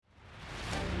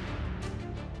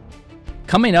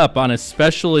Coming up on a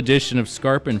special edition of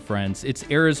Scarp and Friends, it's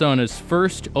Arizona's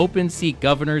first open-seat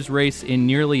governor's race in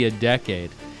nearly a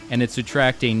decade, and it's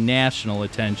attracting national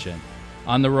attention.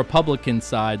 On the Republican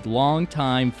side,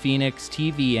 longtime Phoenix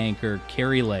TV anchor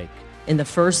Kari Lake. In the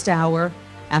first hour,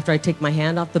 after I take my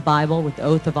hand off the Bible with the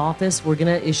oath of office, we're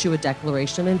going to issue a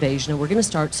declaration of invasion, and we're going to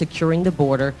start securing the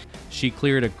border. She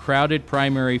cleared a crowded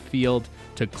primary field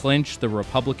to clinch the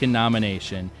Republican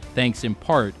nomination, thanks in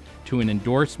part to an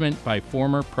endorsement by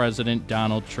former President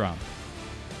Donald Trump.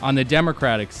 On the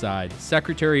Democratic side,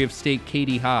 Secretary of State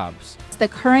Katie Hobbs. The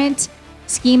current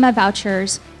scheme of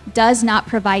vouchers does not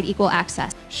provide equal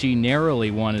access. She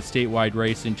narrowly won a statewide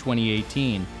race in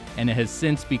 2018 and has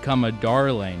since become a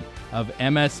darling of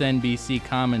MSNBC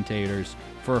commentators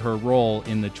for her role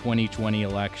in the 2020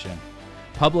 election.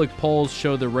 Public polls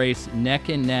show the race neck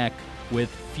and neck with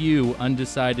few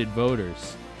undecided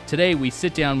voters. Today, we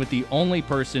sit down with the only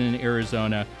person in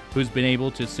Arizona who's been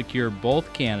able to secure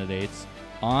both candidates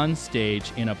on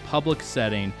stage in a public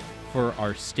setting for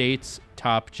our state's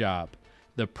top job,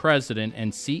 the president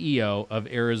and CEO of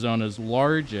Arizona's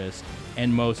largest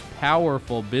and most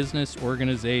powerful business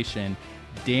organization,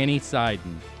 Danny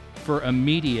Seiden, for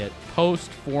immediate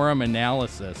post-forum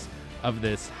analysis of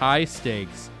this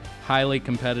high-stakes, highly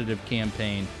competitive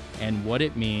campaign and what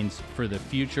it means for the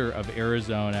future of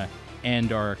Arizona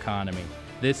and our economy.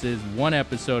 This is one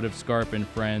episode of Scarp and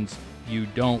Friends you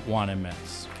don't want to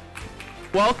miss.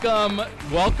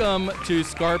 Welcome to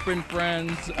Scarp and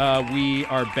Friends. We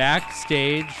are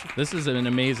backstage. This is an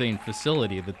amazing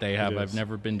facility that they have. I've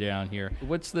never been down here.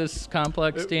 What's this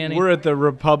complex, Danny? We're at the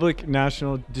Republic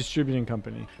National Distributing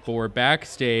Company. But we're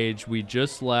backstage. We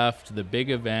just left the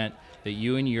big event that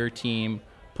you and your team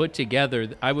put together.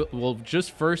 I will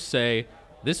just first say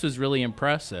this was really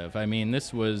impressive. I mean,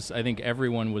 I think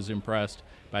everyone was impressed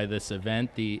by this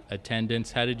event, the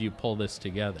attendance. How did you pull this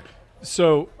together?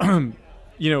 So,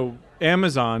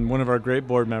 Amazon, one of our great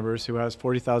board members who has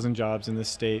 40,000 jobs in this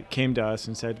state, came to us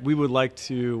and said, we would like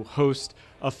to host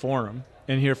a forum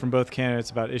and hear from both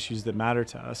candidates about issues that matter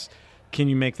to us. Can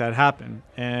you make that happen?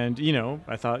 And,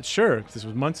 I thought, sure, this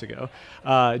was months ago.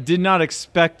 Did not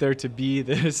expect there to be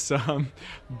this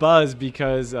buzz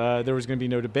because there was going to be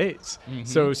no debates. Mm-hmm.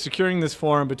 So securing this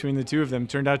forum between the two of them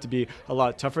turned out to be a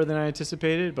lot tougher than I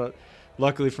anticipated, but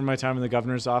luckily from my time in the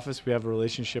governor's office, we have a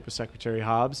relationship with Secretary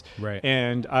Hobbs. Right.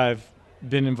 And I've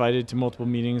been invited to multiple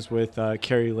meetings with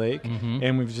Kari Lake,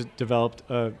 and we've just developed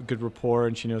a good rapport,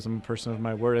 and she knows I'm a person of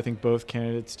my word. I think both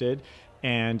candidates did.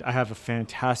 And I have a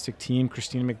fantastic team.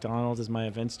 Christina McDonald is my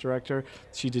events director.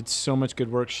 She did so much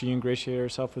good work. She ingratiated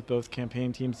herself with both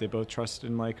campaign teams. They both trusted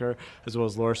and like her, as well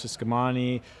as Laura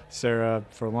Siscamani, Sarah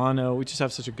Furlano. We just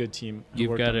have such a good team.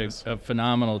 You've got a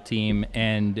phenomenal team,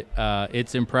 and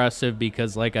it's impressive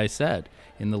because, like I said,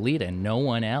 in the lead-in, no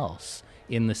one else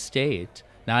in the state,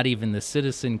 not even the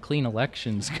Citizen Clean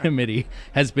Elections Committee,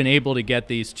 has been able to get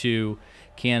these two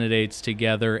candidates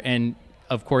together. And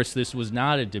of course, this was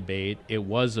not a debate. It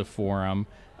was a forum,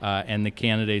 and the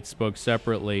candidates spoke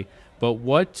separately. But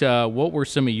what were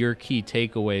some of your key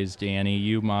takeaways, Danny?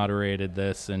 You moderated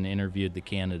this and interviewed the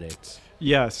candidates.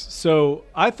 Yes. So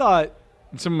I thought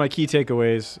some of my key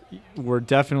takeaways were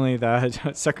definitely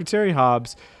that Secretary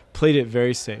Hobbs played it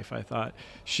very safe, I thought.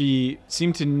 She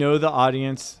seemed to know the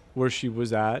audience where she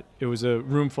was at. It was a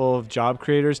room full of job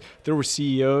creators. There were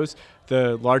CEOs.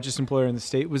 The largest employer in the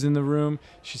state was in the room.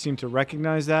 She seemed to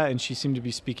recognize that, and she seemed to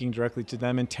be speaking directly to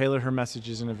them and tailor her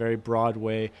messages in a very broad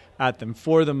way at them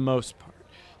for the most part.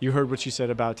 You heard what she said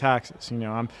about taxes.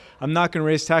 I'm not going to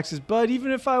raise taxes, but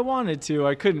even if I wanted to,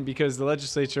 I couldn't because the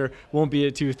legislature won't be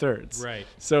at 2/3. Right.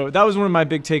 So that was one of my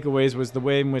big takeaways, was the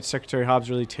way in which Secretary Hobbs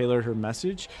really tailored her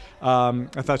message. I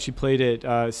thought she played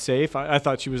it safe. I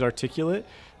thought she was articulate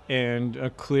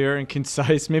and clear and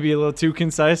concise, maybe a little too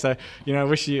concise. I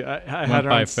wish I had her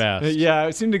by fast. Yeah,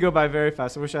 it seemed to go by very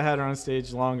fast. I wish I had her on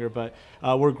stage longer, but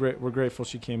we're grateful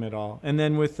she came at all. And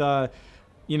then with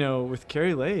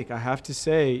Kari Lake, I have to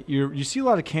say, you see a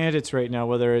lot of candidates right now,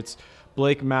 whether it's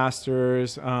Blake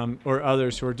Masters or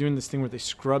others, who are doing this thing where they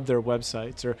scrub their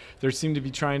websites, or they seem to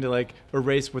be trying to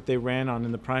erase what they ran on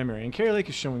in the primary. And Kari Lake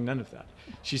is showing none of that.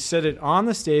 She said it on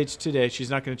the stage today.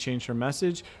 She's not going to change her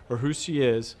message or who she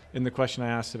is in the question I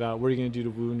asked about, what are you going to do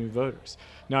to woo new voters?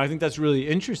 Now, I think that's really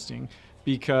interesting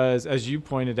because, as you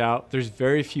pointed out, there's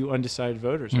very few undecided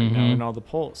voters right now in all the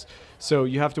polls. So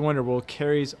you have to wonder, will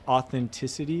Kari's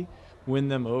authenticity, win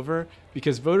them over,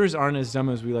 because voters aren't as dumb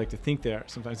as we like to think they are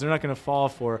sometimes. They're not going to fall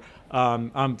for,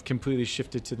 I'm completely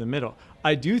shifted to the middle.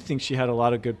 I do think she had a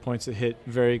lot of good points that hit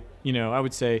very, I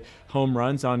would say home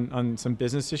runs on some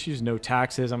business issues. No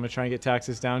taxes. I'm going to try and get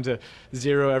taxes down to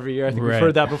 0 every year. I think we've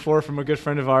heard that before from a good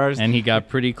friend of ours. And he got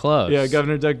pretty close. Yeah,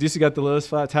 Governor Doug Ducey got the lowest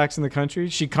flat tax in the country.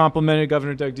 She complimented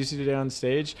Governor Doug Ducey today on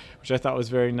stage, which I thought was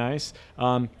very nice.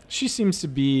 She seems to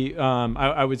be,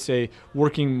 I would say,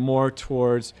 working more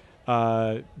towards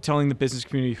telling the business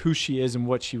community who she is and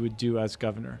what she would do as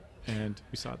governor. And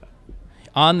we saw that.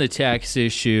 On the tax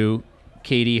issue,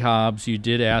 Katie Hobbs, you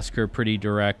did ask her pretty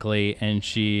directly, and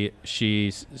she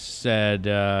said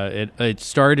it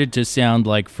started to sound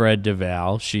like Fred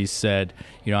Duvall. She said,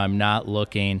 I'm not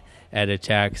looking at a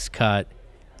tax cut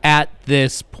at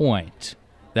this point.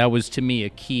 That was, to me, a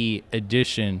key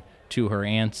addition to her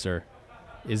answer.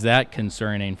 Is that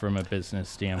concerning from a business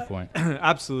standpoint?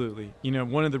 Absolutely.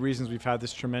 One of the reasons we've had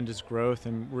this tremendous growth,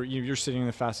 and you're sitting in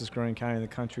the fastest growing county in the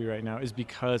country right now, is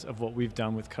because of what we've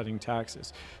done with cutting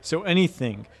taxes. So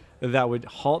anything that would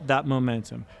halt that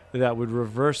momentum, that would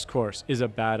reverse course, is a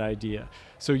bad idea.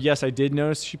 So yes, I did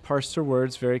notice she parsed her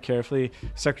words very carefully.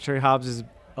 Secretary Hobbs is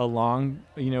a long,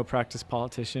 practiced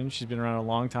politician. She's been around a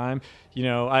long time.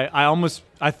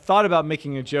 I thought about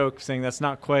making a joke saying that's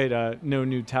not quite a no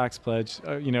new tax pledge,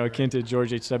 akin to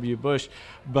George H.W. Bush,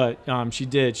 but she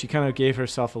did. She kind of gave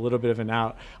herself a little bit of an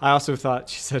out. I also thought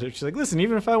she's like, listen,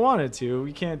 even if I wanted to,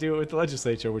 we can't do it with the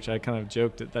legislature, which I kind of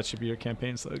joked that should be your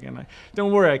campaign slogan.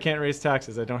 Don't worry, I can't raise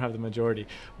taxes. I don't have the majority.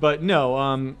 But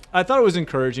no, I thought it was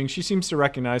encouraging. She seems to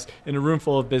recognize in a room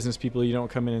full of business people, you don't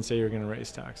come in and say you're going to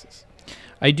raise taxes.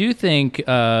 I do think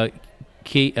Kari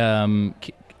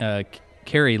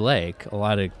Lake, a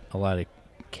lot of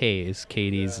K's,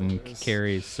 Katie's and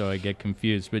Carrie's, so I get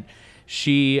confused. But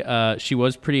she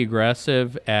was pretty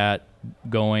aggressive at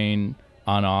going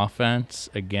on offense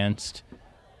against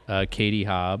Katie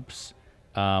Hobbs,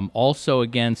 also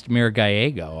against Mayor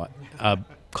Gallego,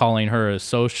 calling her a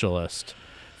socialist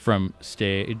from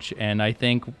stage. And I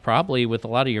think probably with a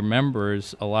lot of your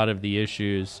members, a lot of the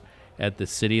issues at the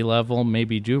city level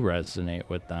maybe do resonate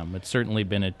with them. It's certainly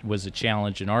was a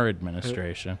challenge in our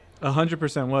administration.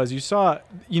 100% was. You saw,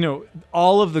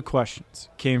 all of the questions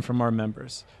came from our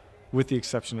members, with the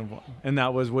exception of one. And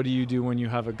that was, what do you do when you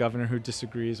have a governor who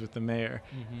disagrees with the mayor?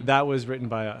 Mm-hmm. That was written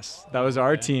by us. That was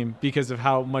our team, because of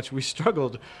how much we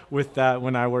struggled with that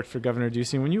when I worked for Governor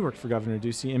Ducey and when you worked for Governor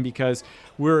Ducey, and because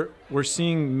we're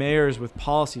seeing mayors with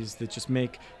policies that just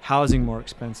make housing more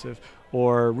expensive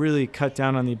or really cut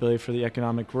down on the ability for the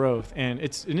economic growth. And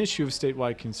it's an issue of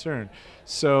statewide concern.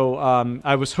 So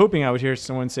I was hoping I would hear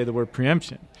someone say the word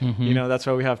preemption. Mm-hmm. That's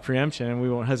why we have preemption, and we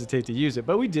won't hesitate to use it.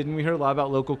 But we didn't. We heard a lot about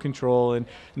local control and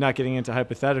not getting into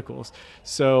hypotheticals.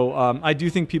 So I do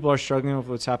think people are struggling with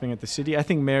what's happening at the city. I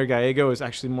think Mayor Gallego is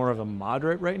actually more of a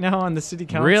moderate right now on the city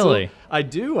council. Really? I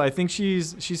do. I think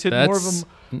she's hit That's more of them.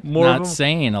 Not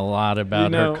saying a lot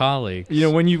about her colleagues.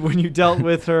 When you dealt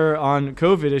with her on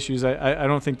COVID issues, I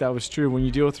don't think that was true. When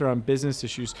you deal with her on business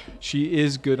issues, she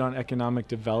is good on economic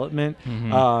development.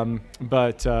 Mm-hmm.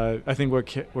 But I think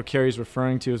what Kari's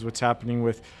referring to is what's happening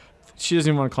with, she doesn't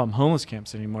even want to call them homeless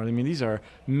camps anymore. I mean, these are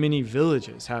mini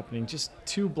villages happening just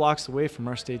 2 blocks away from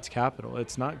our state's capital.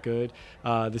 It's not good.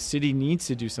 The city needs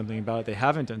to do something about it. They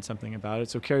haven't done something about it.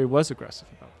 So Kari was aggressive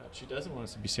about that. She doesn't want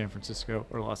us to be San Francisco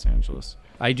or Los Angeles.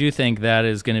 I do think that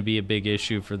is going to be a big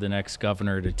issue for the next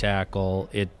governor to tackle.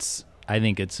 I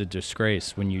think it's a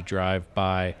disgrace when you drive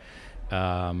by,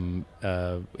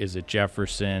 is it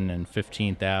Jefferson and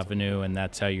 15th Avenue, and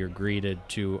that's how you're greeted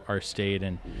to our state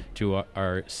and to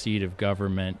our seat of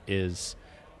government is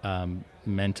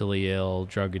mentally ill,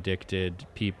 drug addicted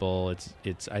people.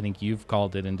 It's I think you've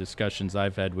called it in discussions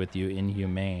I've had with you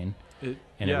inhumane. It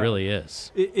really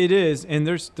is. It is, and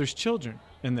there's children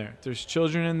in there. There's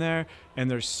children in there, and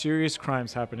there's serious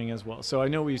crimes happening as well. So I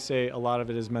know we say a lot of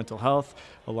it is mental health,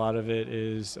 a lot of it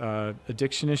is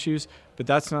addiction issues, but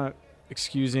that's not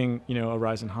excusing, a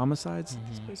rise in homicides in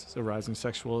these places, a rise in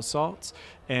sexual assaults,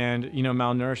 and,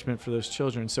 malnourishment for those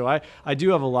children. So I do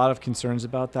have a lot of concerns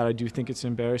about that. I do think it's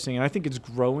embarrassing, and I think it's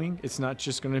growing. It's not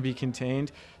just going to be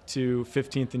contained to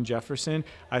 15th and Jefferson.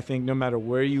 I think no matter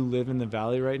where you live in the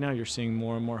valley right now, you're seeing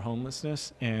more and more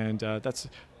homelessness, and that's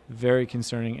very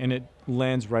concerning, and it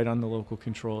lands right on the local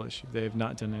control issue. They have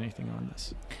not done anything on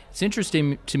this. It's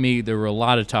interesting to me, there were a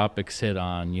lot of topics hit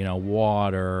on,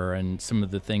 water and some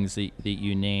of the things that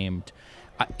you named.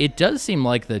 It does seem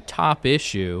like the top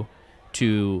issue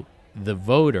to the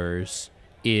voters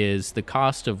is the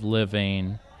cost of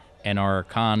living and our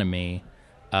economy,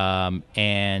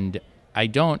 and I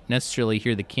don't necessarily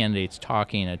hear the candidates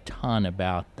talking a ton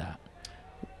about that.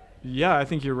 Yeah, I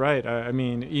think you're right. I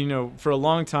mean, for a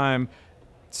long time,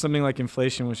 something like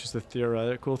inflation was just a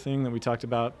theoretical thing that we talked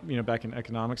about, back in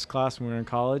economics class when we were in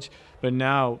college. But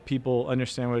now people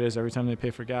understand what it is every time they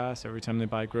pay for gas, every time they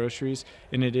buy groceries,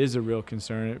 and it is a real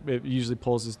concern. It usually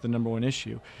polls as the number one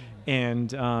issue. Mm-hmm.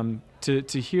 And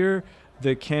to hear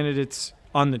the candidates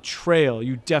on the trail,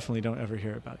 you definitely don't ever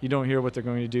hear about. You don't hear what they're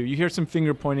going to do. You hear some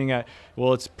finger pointing at,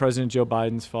 well, it's President Joe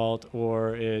Biden's fault,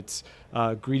 or it's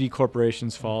greedy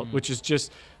corporations' fault, which is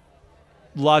just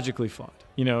logically flawed.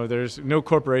 There's no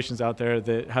corporations out there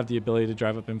that have the ability to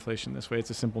drive up inflation this way. It's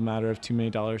a simple matter of too many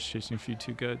dollars chasing a few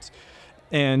too goods.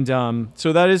 And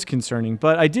so that is concerning.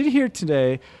 But I did hear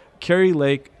today Kari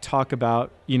Lake talk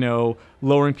about,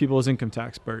 lowering people's income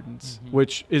tax burdens,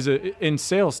 which is in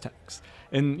sales tax.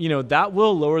 And, that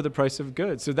will lower the price of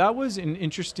goods. So that was an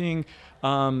interesting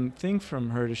thing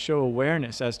from her to show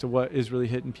awareness as to what is really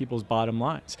hitting people's bottom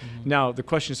lines. Mm-hmm. Now, the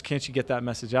question is, can't you get that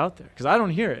message out there? Because I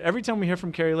don't hear it. Every time we hear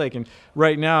from Kari Lake, and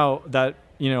right now that,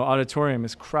 auditorium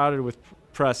is crowded with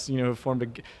press,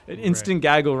 formed an instant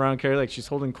gaggle around Kari Lake. She's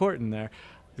holding court in there.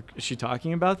 Is she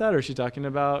talking about that, or is she talking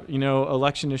about,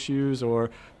 election issues or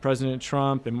President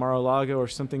Trump and Mar-a-Lago or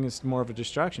something that's more of a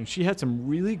distraction? She had some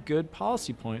really good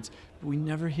policy points, but we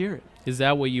never hear it. Is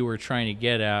that what you were trying to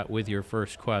get at with your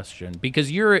first question? Because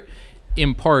you're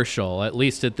impartial, at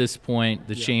least at this point.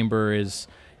 The chamber has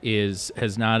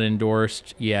not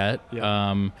endorsed yet.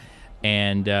 Yeah.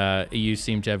 And you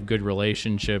seem to have good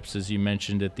relationships, as you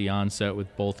mentioned at the onset,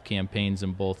 with both campaigns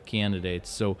and both candidates.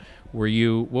 So what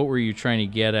were you trying to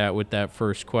get at with that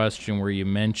first question where you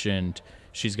mentioned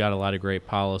she's got a lot of great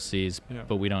policies,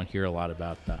 but we don't hear a lot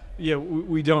about that? Yeah,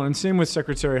 we don't. And same with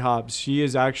Secretary Hobbs. She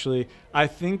is actually, I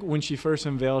think when she first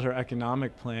unveiled her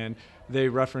economic plan, they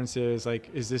references like,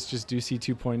 is this just Ducey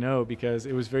 2.0? Because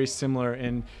it was very similar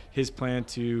in his plan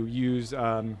to use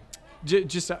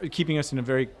just keeping us in a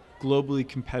very globally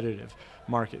competitive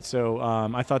market. So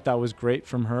I thought that was great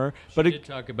from her. But she did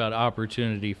talk about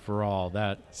opportunity for all.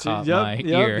 That caught my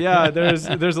ear. Yeah, there's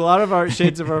a lot of our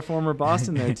shades of our former boss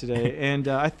in there today. And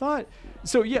I thought,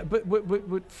 so yeah, but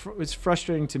what's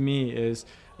frustrating to me is,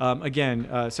 again,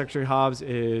 Secretary Hobbs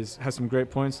has some great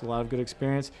points, a lot of good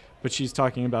experience, but she's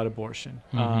talking about abortion.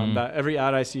 That every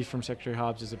ad I see from Secretary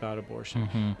Hobbs is about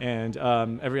abortion. And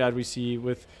every ad we see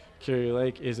with Kari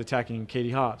Lake is attacking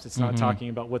Katie Hobbs. It's not talking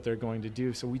about what they're going to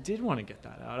do. So we did want to get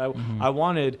that out. I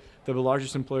wanted the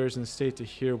largest employers in the state to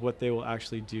hear what they will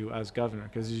actually do as governor.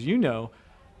 Because as you know,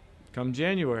 come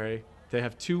January, they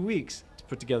have 2 weeks to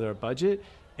put together a budget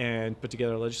and put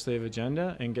together a legislative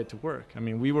agenda and get to work. I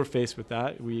mean, we were faced with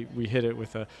that. We hit it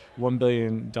with a $1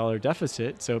 billion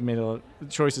deficit. So it made the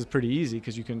choices pretty easy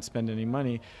because you couldn't spend any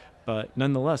money. But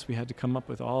nonetheless, we had to come up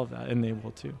with all of that, and they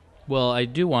will too. Well, I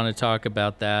do want to talk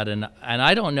about that, and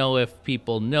I don't know if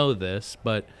people know this,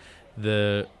 but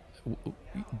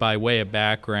by way of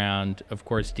background, of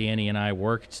course, Danny and I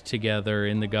worked together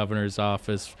in the governor's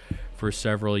office for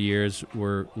several years.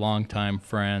 We're longtime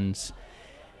friends.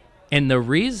 And the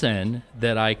reason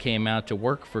that I came out to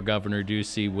work for Governor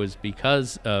Ducey was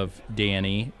because of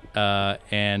Danny,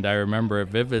 and I remember it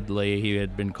vividly. He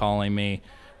had been calling me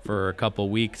for a couple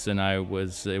weeks, and it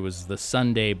was the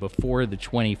Sunday before the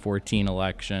 2014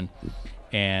 election,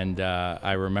 and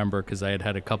I remember because I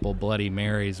had a couple Bloody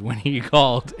Marys when he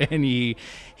called, and he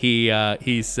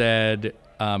said,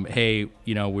 hey,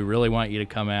 we really want you to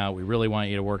come out. We really want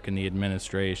you to work in the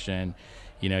administration.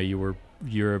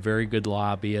 You're a very good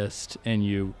lobbyist, and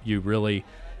you really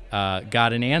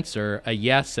got an answer, a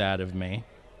yes, out of me.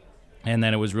 And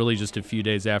then it was really just a few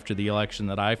days after the election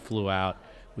that I flew out,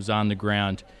 was on the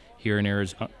ground here in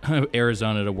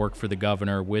Arizona to work for the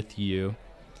governor with you.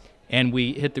 And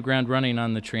we hit the ground running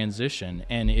on the transition.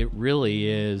 And it really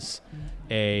is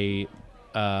a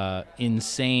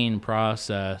insane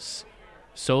process.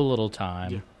 So little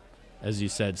time. Yeah. As you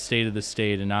said, state of the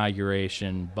state,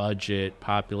 inauguration, budget,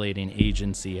 populating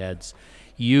agency heads.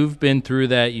 You've been through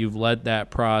that. You've led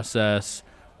that process.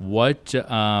 What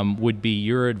would be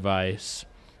your advice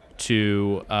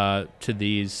to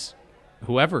these,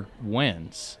 whoever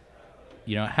wins?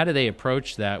 How do they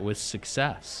approach that with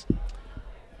success?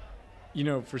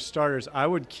 For starters, I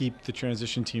would keep the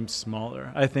transition team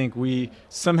smaller. I think we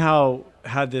somehow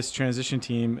had this transition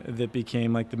team that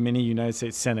became like the mini United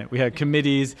States Senate. We had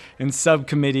committees and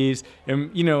subcommittees,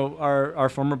 and our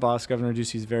former boss, Governor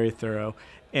Ducey, is very thorough.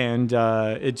 And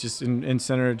and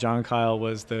Senator John Kyle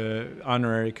was the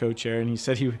honorary co-chair, and he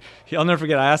said I'll never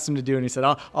forget. I asked him to do it, and he said,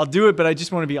 "I'll do it, but I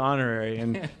just want to be honorary."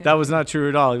 And that was not true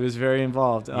at all. He was very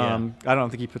involved. I don't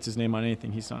think he puts his name on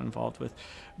anything he's not involved with.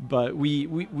 But we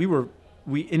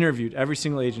interviewed every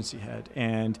single agency head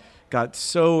and got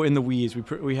so in the weeds.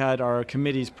 We had our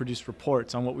committees produce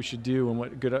reports on what we should do and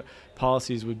what good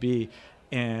policies would be.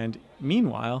 And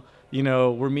meanwhile,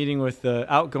 we're meeting with the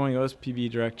outgoing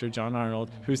OSPB director, John Arnold,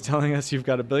 who's telling us you've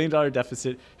got $1 billion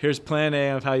deficit. Here's plan A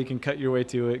of how you can cut your way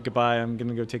to it. Goodbye. I'm going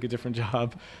to go take a different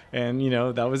job. And,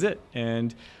 that was it.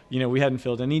 And, we hadn't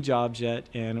filled any jobs yet,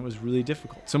 and it was really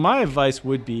difficult. So my advice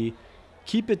would be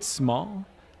keep it small.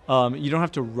 You don't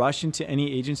have to rush into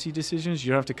any agency decisions.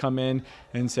 You don't have to come in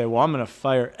and say, well, I'm going to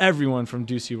fire everyone from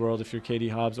Ducey World if you're Katie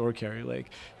Hobbs or Kari Lake.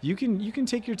 You can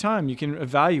take your time. You can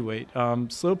evaluate,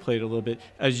 slow play it a little bit.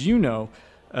 As you know,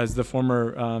 as the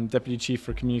former deputy chief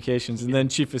for communications and then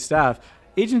chief of staff,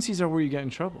 agencies are where you get in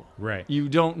trouble. Right. You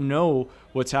don't know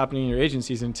what's happening in your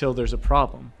agencies until there's a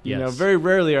problem. Yes. Very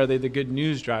rarely are they the good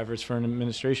news drivers for an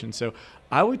administration. So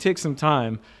I would take some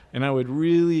time and I would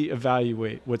really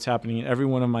evaluate what's happening in every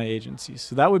one of my agencies.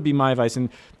 So that would be my advice. And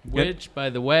which, by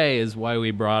the way, is why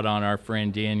we brought on our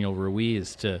friend Daniel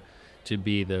Ruiz to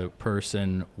be the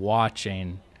person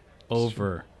watching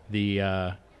over the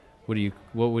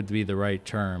what would be the right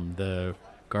term? The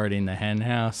guarding the hen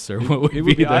house, or what would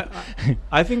be the...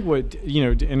 I think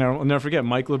and I'll never forget,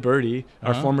 Mike Liberti,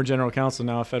 our former general counsel,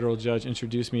 now a federal judge,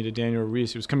 introduced me to Daniel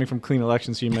Ruiz, who was coming from Clean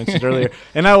Elections, who you mentioned earlier.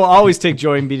 And I will always take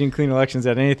joy in beating Clean Elections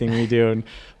at anything we do, and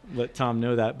let Tom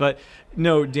know that. But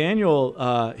no,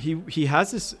 Daniel, he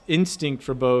has this instinct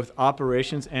for both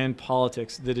operations and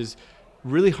politics that is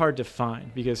really hard to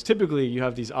find, because typically you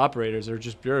have these operators that are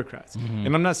just bureaucrats. Mm-hmm.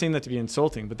 And I'm not saying that to be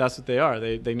insulting, but that's what they are.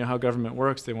 They know how government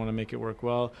works. They want to make it work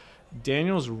well.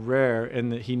 Daniel's rare in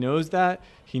that he knows that.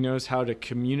 He knows how to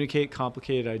communicate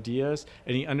complicated ideas,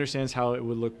 and he understands how it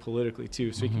would look politically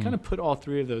too. So he can kind of put all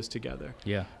three of those together.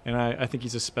 Yeah. And I think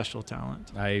he's a special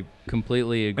talent. I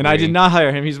completely agree. And I did not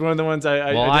hire him. He's one of the ones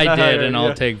I did, and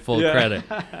I'll take full credit.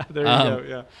 There you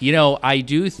go, yeah. I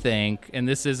do think, and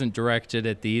this isn't directed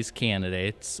at these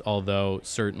candidates, although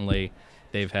certainly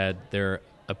they've had their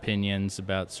opinions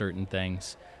about certain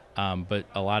things, but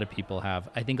a lot of people have.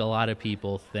 I think a lot of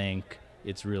people think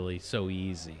it's really so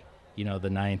easy.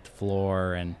 The ninth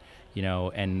floor, and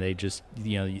and they just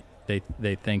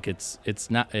they think it's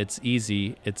not, it's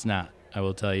easy. It's not. I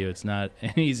will tell you, it's not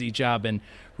an easy job, and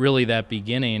really that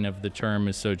beginning of the term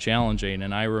is so challenging.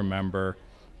 And I remember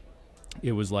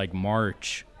it was like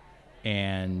March,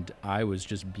 and I was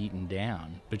just beaten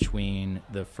down between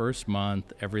the first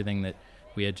month, everything that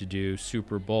we had to do,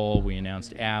 Super Bowl, we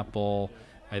announced Apple.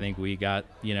 I think we got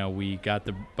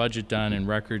the budget done in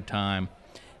record time.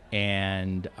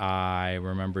 And I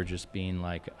remember just being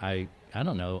like, I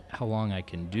don't know how long I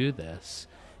can do this.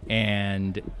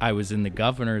 And I was in the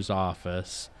governor's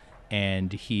office,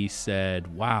 and he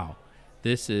said, wow,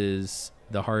 this is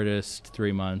the hardest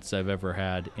 3 months I've ever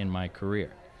had in my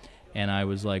career. And I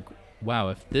was like, wow,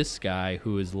 if this guy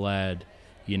who has led,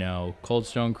 Cold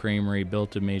Stone Creamery,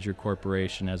 built a major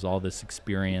corporation, has all this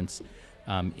experience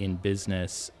in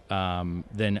business,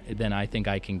 then I think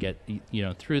I can get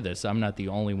through this. I'm not the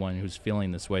only one who's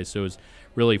feeling this way. So it was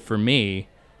really, for me,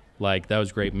 like, that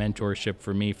was great mentorship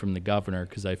for me from the governor,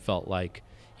 because I felt like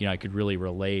I could really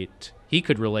relate. He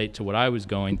could relate to what I was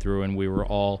going through, and we were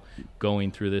all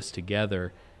going through this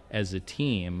together as a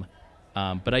team.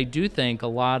 But I do think a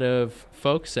lot of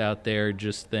folks out there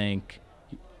just think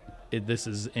this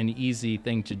is an easy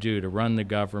thing to do, to run the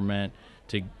government,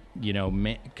 to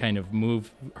kind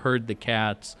of herd the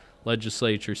cats,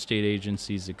 legislature, state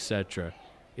agencies, etc.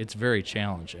 It's very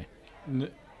challenging.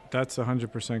 That's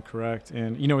 100% correct.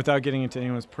 And, without getting into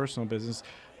anyone's personal business,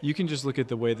 you can just look at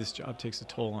the way this job takes a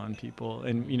toll on people.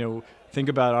 And, think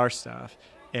about our staff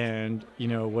and,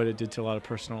 what it did to a lot of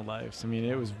personal lives. I mean,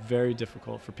 it was very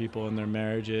difficult for people in their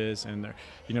marriages and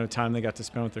their, time they got to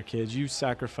spend with their kids. You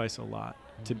sacrifice a lot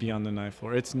to be on the ninth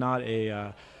floor. It's not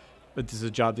but this is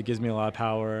a job that gives me a lot of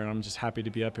power, and I'm just happy to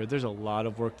be up here. There's a lot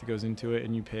of work that goes into it,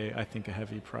 and you pay, I think, a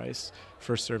heavy price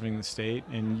for serving the state,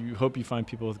 and you hope you find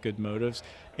people with good motives.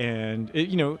 And,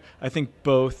 I think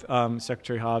both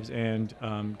Secretary Hobbs and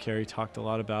Kari talked a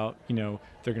lot about, they're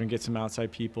going to get some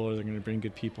outside people, or they're going to bring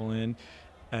good people in.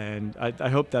 And I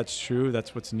hope that's true.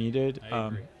 That's what's needed. I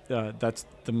agree. That's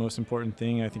the most important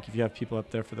thing. I think if you have people up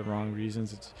there for the wrong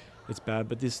reasons, it's bad.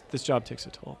 But this job takes a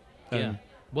toll. Yeah.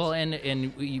 Well,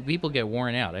 and people get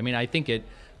worn out. I mean, I think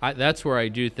that's where I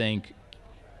do think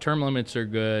term limits are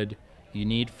good. You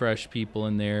need fresh people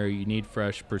in there. You need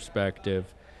fresh perspective.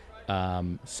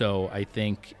 So I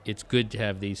think it's good to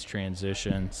have these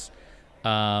transitions.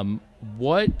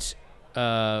 What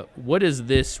does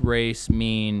this race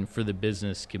mean for the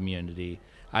business community?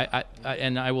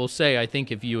 And I will say, I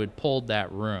think if you had pulled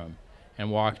that room and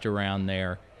walked around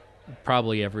there,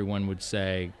 probably everyone would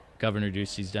say Governor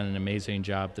Ducey's done an amazing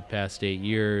job the past 8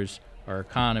 years. Our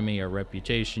economy, our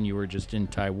reputation. You were just in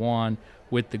Taiwan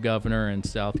with the governor in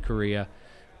South Korea.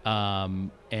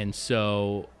 And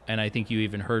I think you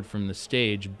even heard from the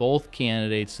stage, both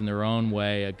candidates in their own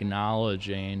way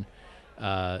acknowledging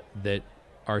that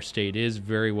our state is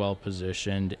very well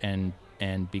positioned and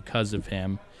because of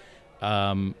him.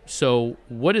 So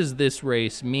what does this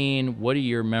race mean? What do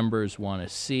your members want to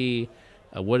see?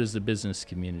 What does the business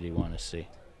community want to see?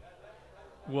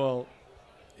 Well,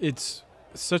 it's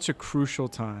such a crucial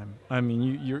time. I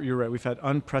mean, you're right. We've had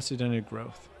unprecedented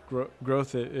growth.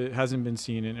 Growth it hasn't been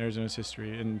seen in Arizona's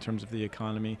history in terms of the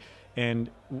economy, and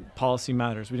policy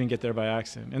matters. We didn't get there by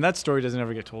accident, and that story doesn't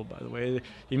ever get told, by the way.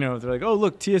 You know, they're like, oh,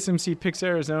 look, TSMC picks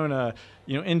Arizona,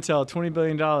 Intel, $20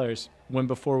 billion, when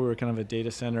before we were kind of a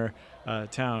data center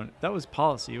town. That was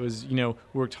policy. It was,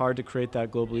 worked hard to create that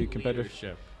globally competitive.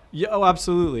 Leadership. Yeah, oh,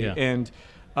 absolutely. Yeah. And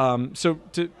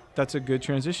that's a good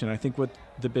transition. I think what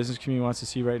the business community wants to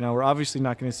see right now, we're obviously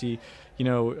not going to see,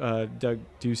 Doug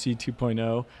Ducey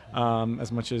 2.0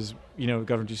 as much as,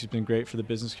 Governor Ducey's been great for the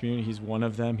business community. He's one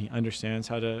of them. He understands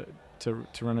how to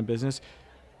run a business.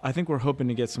 I think we're hoping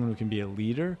to get someone who can be a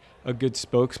leader, a good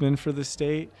spokesman for the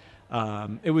state.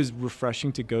 It was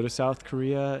refreshing to go to South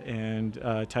Korea and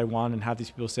Taiwan and have these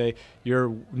people say,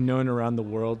 you're known around the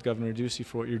world, Governor Ducey,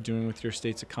 for what you're doing with your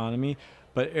state's economy.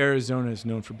 But Arizona is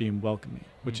known for being welcoming,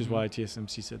 which is why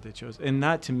TSMC said they chose. And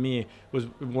that, to me,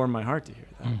 warmed my heart to hear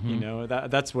that. Mm-hmm.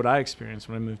 That's what I experienced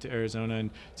when I moved to Arizona. And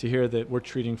to hear that we're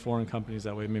treating foreign companies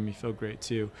that way made me feel great,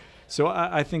 too. So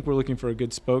I think we're looking for a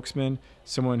good spokesman,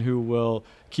 someone who will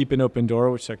keep an open door,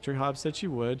 which Secretary Hobbs said she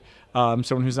would,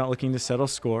 someone who's not looking to settle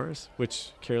scores,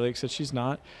 which Kari Lake said she's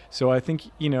not. So I think,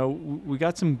 we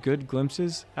got some good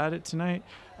glimpses at it tonight.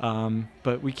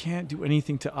 But we can't do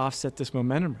anything to offset this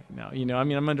momentum right now.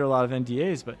 I'm under a lot of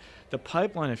NDAs, but the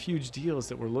pipeline of huge deals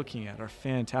that we're looking at are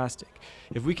fantastic.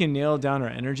 If we can nail down our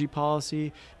energy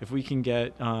policy, if we can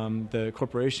get the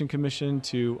Corporation Commission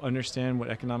to understand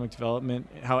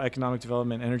how economic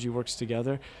development, energy works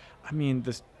together,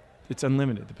 it's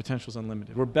unlimited. The potential is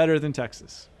unlimited. We're better than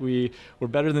Texas. We're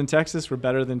better than Texas. We're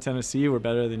better than Tennessee. We're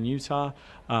better than Utah.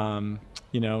 The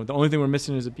only thing we're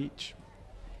missing is a beach.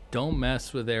 Don't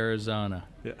mess with Arizona.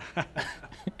 Yeah.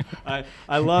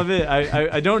 I love it.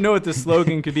 I don't know what the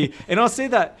slogan could be. And I'll say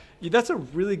that's a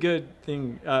really good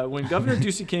thing. When Governor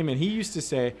Ducey came in, he used to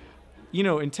say,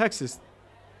 in Texas,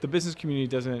 the business community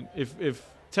doesn't, if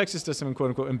Texas does something, quote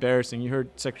unquote, embarrassing, you heard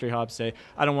Secretary Hobbs say,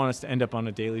 I don't want us to end up on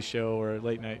a Daily Show or a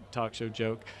late night talk show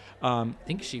joke. I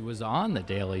think she was on the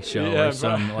Daily Show or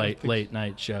some late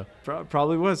night show.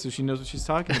 Probably was, so she knows what she's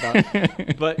talking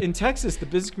about. But in Texas, the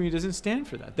business community doesn't stand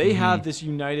for that. They have this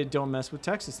united don't mess with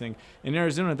Texas thing. In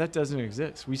Arizona, that doesn't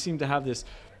exist. We seem to have this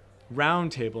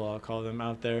round table, I'll call them,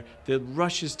 out there that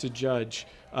rushes to judge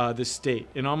the state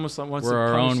and almost wants to we're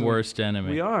our own worst enemy.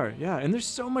 We are, yeah. And there's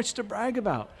so much to brag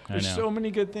about. There's so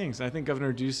many good things. I think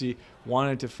Governor Ducey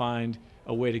wanted to find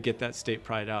a way to get that state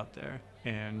pride out there.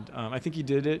 And I think he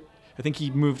did it. I think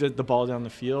he moved the ball down the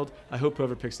field. I hope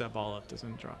whoever picks that ball up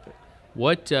doesn't drop it.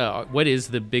 What is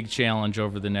the big challenge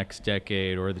over the next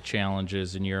decade, or the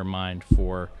challenges in your mind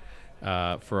for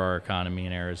our economy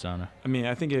in Arizona?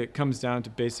 I think it comes down to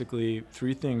basically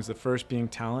three things. The first being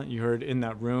talent. You heard in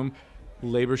that room,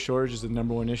 labor shortage is the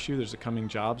number one issue. There's a coming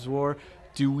jobs war.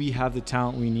 Do we have the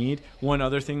talent we need? One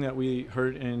other thing that we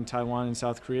heard in Taiwan and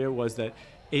South Korea was that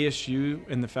ASU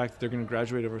and the fact that they're going to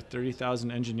graduate over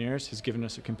 30,000 engineers has given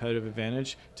us a competitive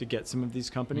advantage to get some of these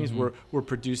companies. We're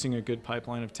producing a good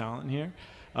pipeline of talent here.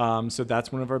 So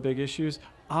that's one of our big issues.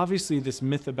 Obviously, this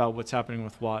myth about what's happening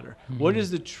with water. What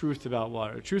is the truth about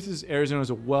water? The truth is Arizona is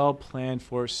a well-planned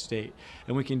for state,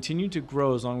 and we continue to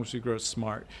grow as long as we grow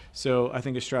smart. So I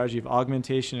think a strategy of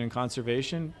augmentation and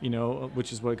conservation,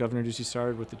 which is what Governor Ducey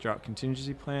started with the drought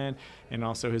contingency plan and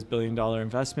also his $1 billion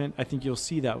investment. I think you'll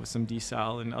see that with some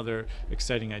desal and other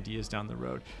exciting ideas down the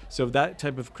road. So that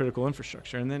type of critical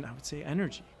infrastructure. And then I would say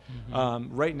energy.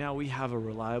 Right now we have a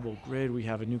reliable grid. We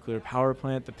have a nuclear power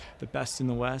plant, the best in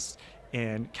the West.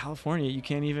 And California,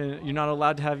 you're not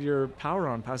allowed to have your power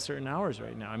on past certain hours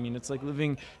right now. It's like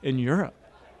living in Europe.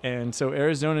 And so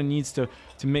Arizona needs to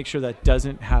make sure that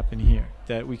doesn't happen here,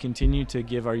 that we continue to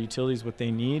give our utilities what they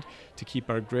need to keep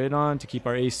our grid on, to keep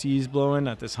our ACs blowing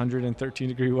at this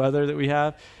 113-degree weather that we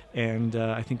have. And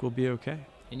I think we'll be okay.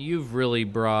 And you've really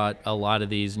brought a lot of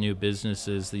these new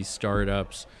businesses, these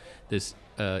startups,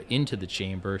 into the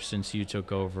chamber since you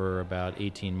took over about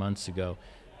 18 months ago.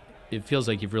 It feels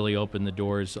like you've really opened the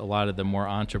doors, a lot of the more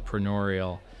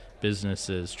entrepreneurial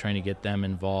businesses, trying to get them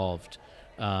involved,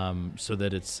 so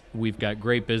that we've got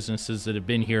great businesses that have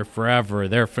been here forever.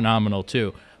 They're phenomenal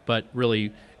too, but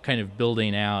really kind of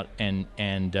building out and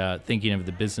thinking of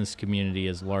the business community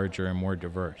as larger and more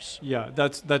diverse. Yeah,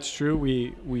 that's true.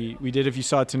 We did. If you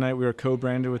saw it tonight, we were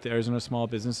co-branded with the Arizona Small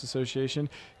Business Association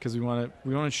because we want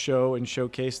to show and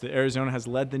showcase that Arizona has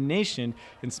led the nation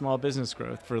in small business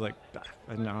growth for I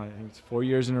think it's 4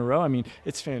 years in a row. I mean,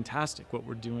 it's fantastic what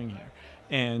we're doing here.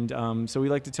 And so we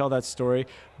like to tell that story.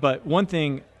 But one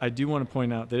thing I do want to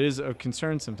point out that is a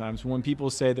concern sometimes when people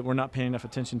say that we're not paying enough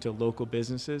attention to local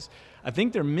businesses. I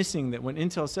think they're missing that when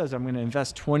Intel says, I'm going to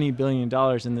invest $20 billion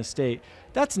in the state,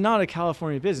 that's not a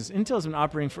California business. Intel's been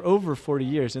operating for over 40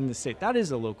 years in the state. That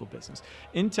is a local business.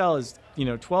 Intel is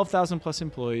 12,000 plus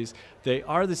employees. They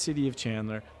are the city of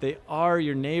Chandler. They are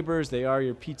your neighbors. They are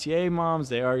your PTA moms.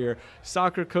 They are your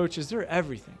soccer coaches. They're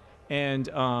everything. And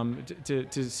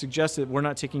to suggest that we're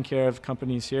not taking care of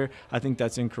companies here, I think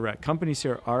that's incorrect. Companies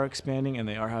here are expanding, and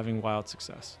they are having wild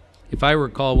success. If I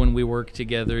recall, when we worked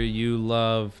together, you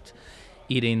loved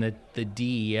eating the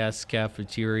DES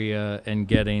cafeteria and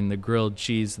getting the grilled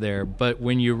cheese there. But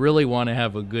when you really want to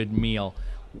have a good meal,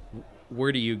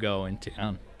 where do you go in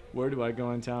town? Where do I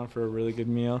go in town for a really good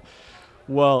meal?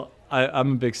 Well,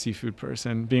 I'm a big seafood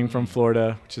person, being from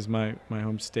Florida, which is my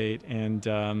home state. And,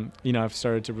 I've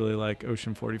started to really like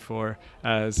Ocean 44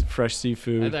 as fresh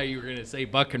seafood. I thought you were going to say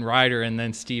Buck and Ryder, and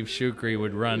then Steve Shukri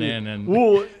would run in. And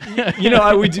well,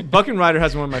 Buck and Ryder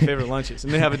has one of my favorite lunches,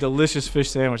 and they have a delicious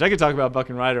fish sandwich. I could talk about Buck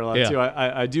and Ryder a lot, too.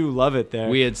 I do love it there.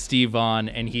 We had Steve on,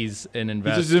 and he's an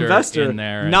investor in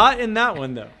there. Not in that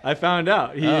one, though. I found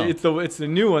out. It's the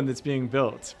new one that's being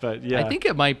built. But, yeah. I think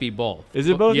it might be both. Is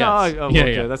it both? Yes. No,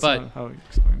 okay. That's not how you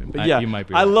explained it. But yeah, you might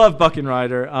be I right. love Buck and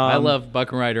Ryder. I love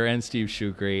Buck and Ryder and Steve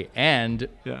Shukri and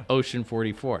Yeah. Ocean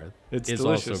 44. It's is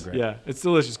delicious. Also great. Yeah, it's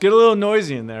delicious. Get a little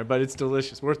noisy in there, but it's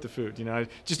delicious. Worth the food. I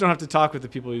just don't have to talk with the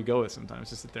people you go with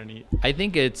sometimes. Just sit there and eat. I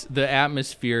think it's the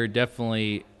atmosphere.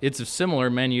 Definitely, it's a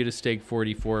similar menu to Steak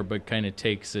 44, but kind of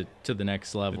takes it to the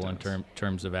next level in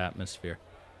terms of atmosphere.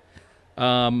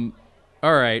 All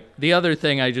right. The other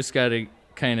thing I just got to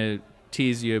kind of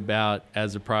tease you about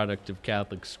as a product of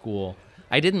Catholic school,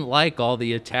 I didn't like all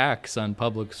the attacks on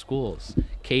public schools.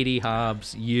 Katie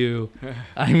Hobbs, you.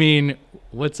 I mean,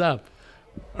 what's up?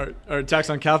 Our attacks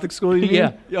on Catholic school, you mean?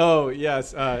 Yeah. Oh,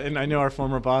 yes. And I know our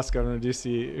former boss, Governor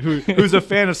Ducey, who's a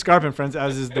fan of Scarp and Friends,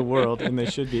 as is the world, and they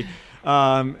should be,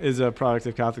 is a product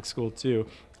of Catholic school, too.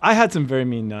 I had some very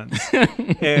mean nuns,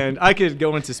 and I could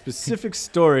go into specific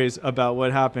stories about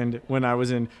what happened when I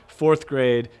was in 4th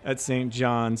grade at St.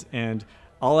 John's, and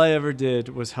all I ever did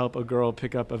was help a girl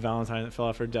pick up a Valentine that fell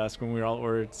off her desk when we were all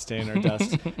ordered to stay in our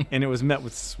desks, and it was met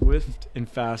with swift and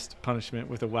fast punishment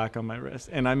with a whack on my wrist.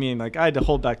 And I mean, I had to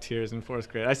hold back tears in 4th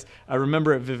grade. I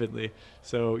remember it vividly.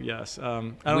 So, yes.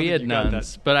 We had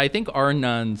nuns, but I think our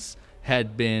nuns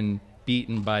had been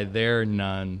beaten by their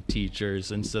nun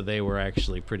teachers, and so they were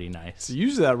actually pretty nice. So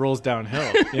usually that rolls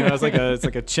downhill. It's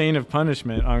like a chain of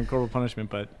punishment, on corporal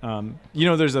punishment. But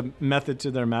there's a method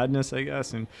to their madness, I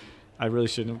guess, and I really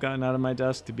shouldn't have gotten out of my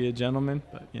desk to be a gentleman.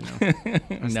 But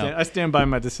I stand by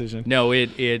my decision. No,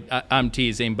 I'm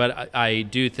teasing, but I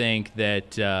do think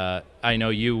that I know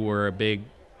you were a big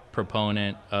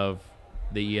proponent of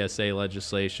the ESA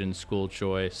legislation, school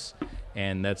choice.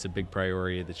 And that's a big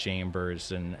priority of the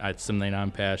chambers, and it's something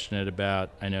I'm passionate about.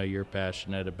 I know you're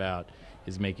passionate about,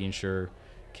 is making sure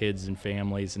kids and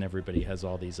families and everybody has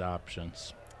all these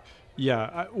options.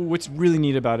 Yeah, what's really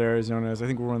neat about Arizona is I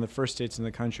think we're one of the first states in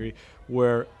the country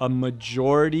where a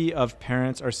majority of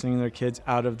parents are sending their kids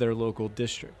out of their local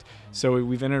district. So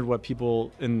we've entered what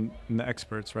people in the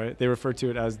experts, right? They refer to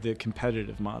it as the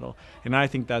competitive model, and I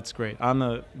think that's great. I'm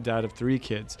a dad of 3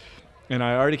 kids. And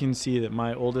I already can see that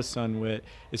my oldest son, Whit,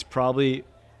 is probably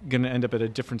going to end up at a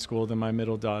different school than my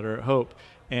middle daughter, Hope.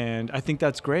 And I think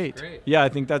that's great. Yeah, I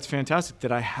think that's fantastic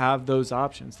that I have those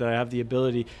options, that I have the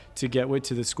ability to get Whit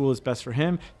to the school that's best for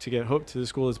him, to get Hope to the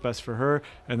school that's best for her,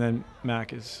 and then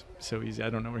Mac is so easy. I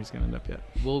don't know where he's going to end up yet.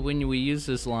 Well, when we use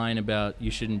this line about you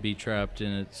shouldn't be trapped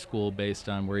in a school based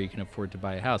on where you can afford to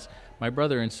buy a house, my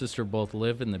brother and sister both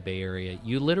live in the Bay Area.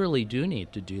 You literally do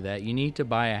need to do that. You need to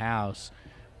buy a house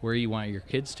where you want your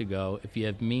kids to go. If you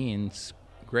have means,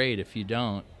 great. If you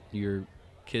don't, your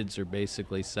kids are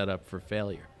basically set up for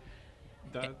failure.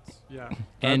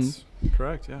 That's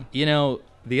correct, yeah.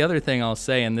 the other thing I'll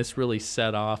say, and this really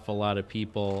set off a lot of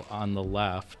people on the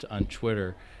left on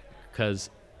Twitter, because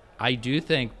I do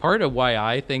think part of why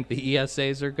I think the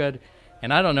ESAs are good,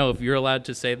 and I don't know if you're allowed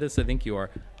to say this, I think you are.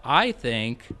 I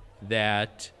think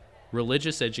that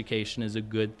religious education is a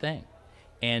good thing.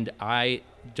 And I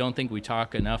don't think we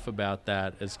talk enough about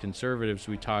that as conservatives.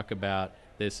 We talk about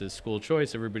this as school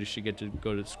choice. Everybody should get to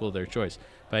go to school of their choice.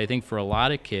 But I think for a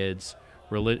lot of kids,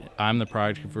 I'm the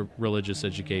product for religious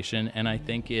education, and I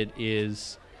think it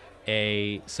is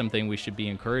something we should be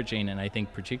encouraging. And I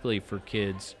think particularly for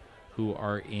kids who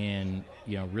are in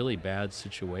really bad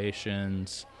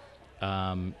situations,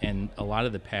 and a lot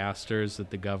of the pastors that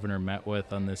the governor met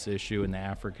with on this issue in the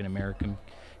African American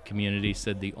community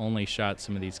said the only shot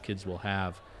some of these kids will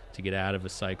have to get out of a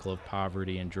cycle of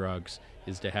poverty and drugs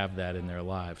is to have that in their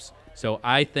lives. So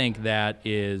I think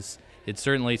it's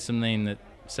certainly something that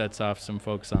sets off some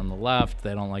folks on the left.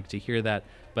 They don't like to hear that.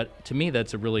 But to me,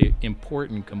 that's a really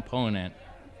important component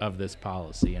of this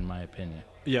policy, in my opinion.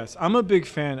 Yes, I'm a big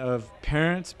fan of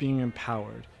parents being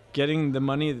empowered, getting the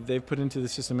money that they've put into the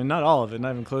system, and not all of it,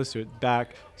 not even close to it,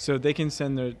 back so they can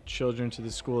send their children to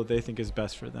the school that they think is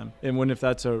best for them. And if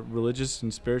that's a religious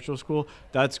and spiritual school,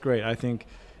 that's great. I think,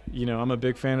 I'm a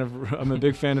big fan of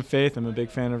faith. I'm a big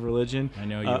fan of religion. I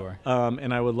know you are.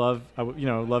 And I would love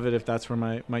it if that's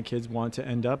where my kids want to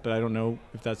end up, but I don't know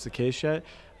if that's the case yet.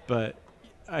 But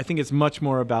I think it's much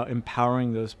more about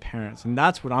empowering those parents. And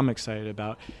that's what I'm excited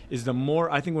about, is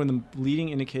I think one of the leading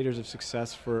indicators of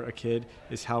success for a kid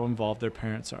is how involved their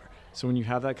parents are. So when you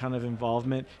have that kind of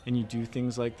involvement and you do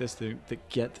things like this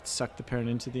that suck the parent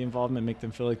into the involvement, make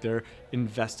them feel like they're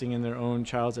investing in their own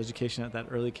child's education at that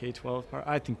early K-12 part,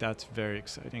 I think that's very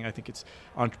exciting. I think it's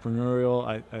entrepreneurial.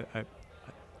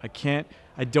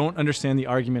 I don't understand the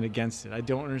argument against it. I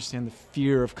don't understand the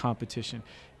fear of competition.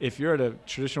 If you're at a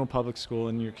traditional public school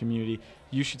in your community,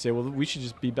 you should say, well, we should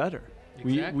just be better.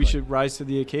 Exactly. We should rise to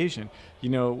the occasion.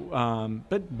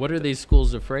 But what are these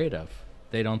schools afraid of?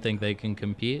 They don't think they can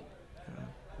compete? Yeah,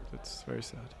 that's very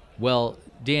sad. Well,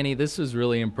 Danny, this was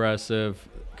really impressive.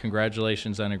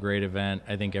 Congratulations on a great event.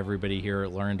 I think everybody here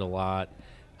learned a lot.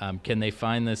 Can they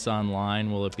find this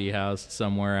online? Will it be housed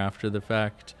somewhere after the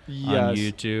fact? Yes. On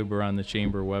YouTube or on the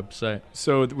Chamber website?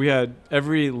 So we had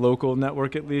every local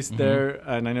network at least there,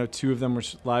 and I know 2 of them were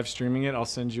live streaming it. I'll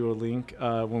send you a link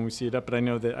when we see it up, but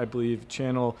I believe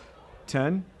Channel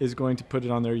 10 is going to put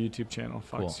it on their YouTube channel,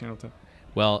 Fox Cool. Channel 10.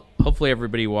 Well, hopefully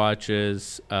everybody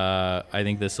watches. I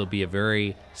think this will be a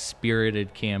very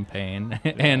spirited campaign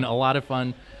and a lot of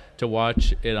fun to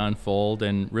watch it unfold,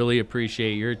 and really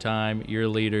appreciate your time, your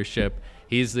leadership.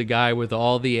 He's the guy with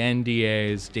all the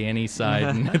NDAs, Danny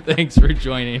Seiden. Thanks for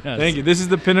joining us. Thank you. This is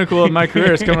the pinnacle of my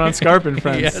career. It's coming on Scarp and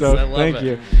Friends. Yes, so I love thank it.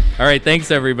 you. All right,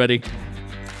 thanks everybody.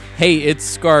 Hey, it's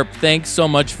Scarp. Thanks so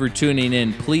much for tuning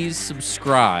in. Please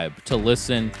subscribe to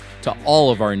listen to all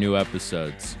of our new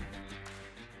episodes.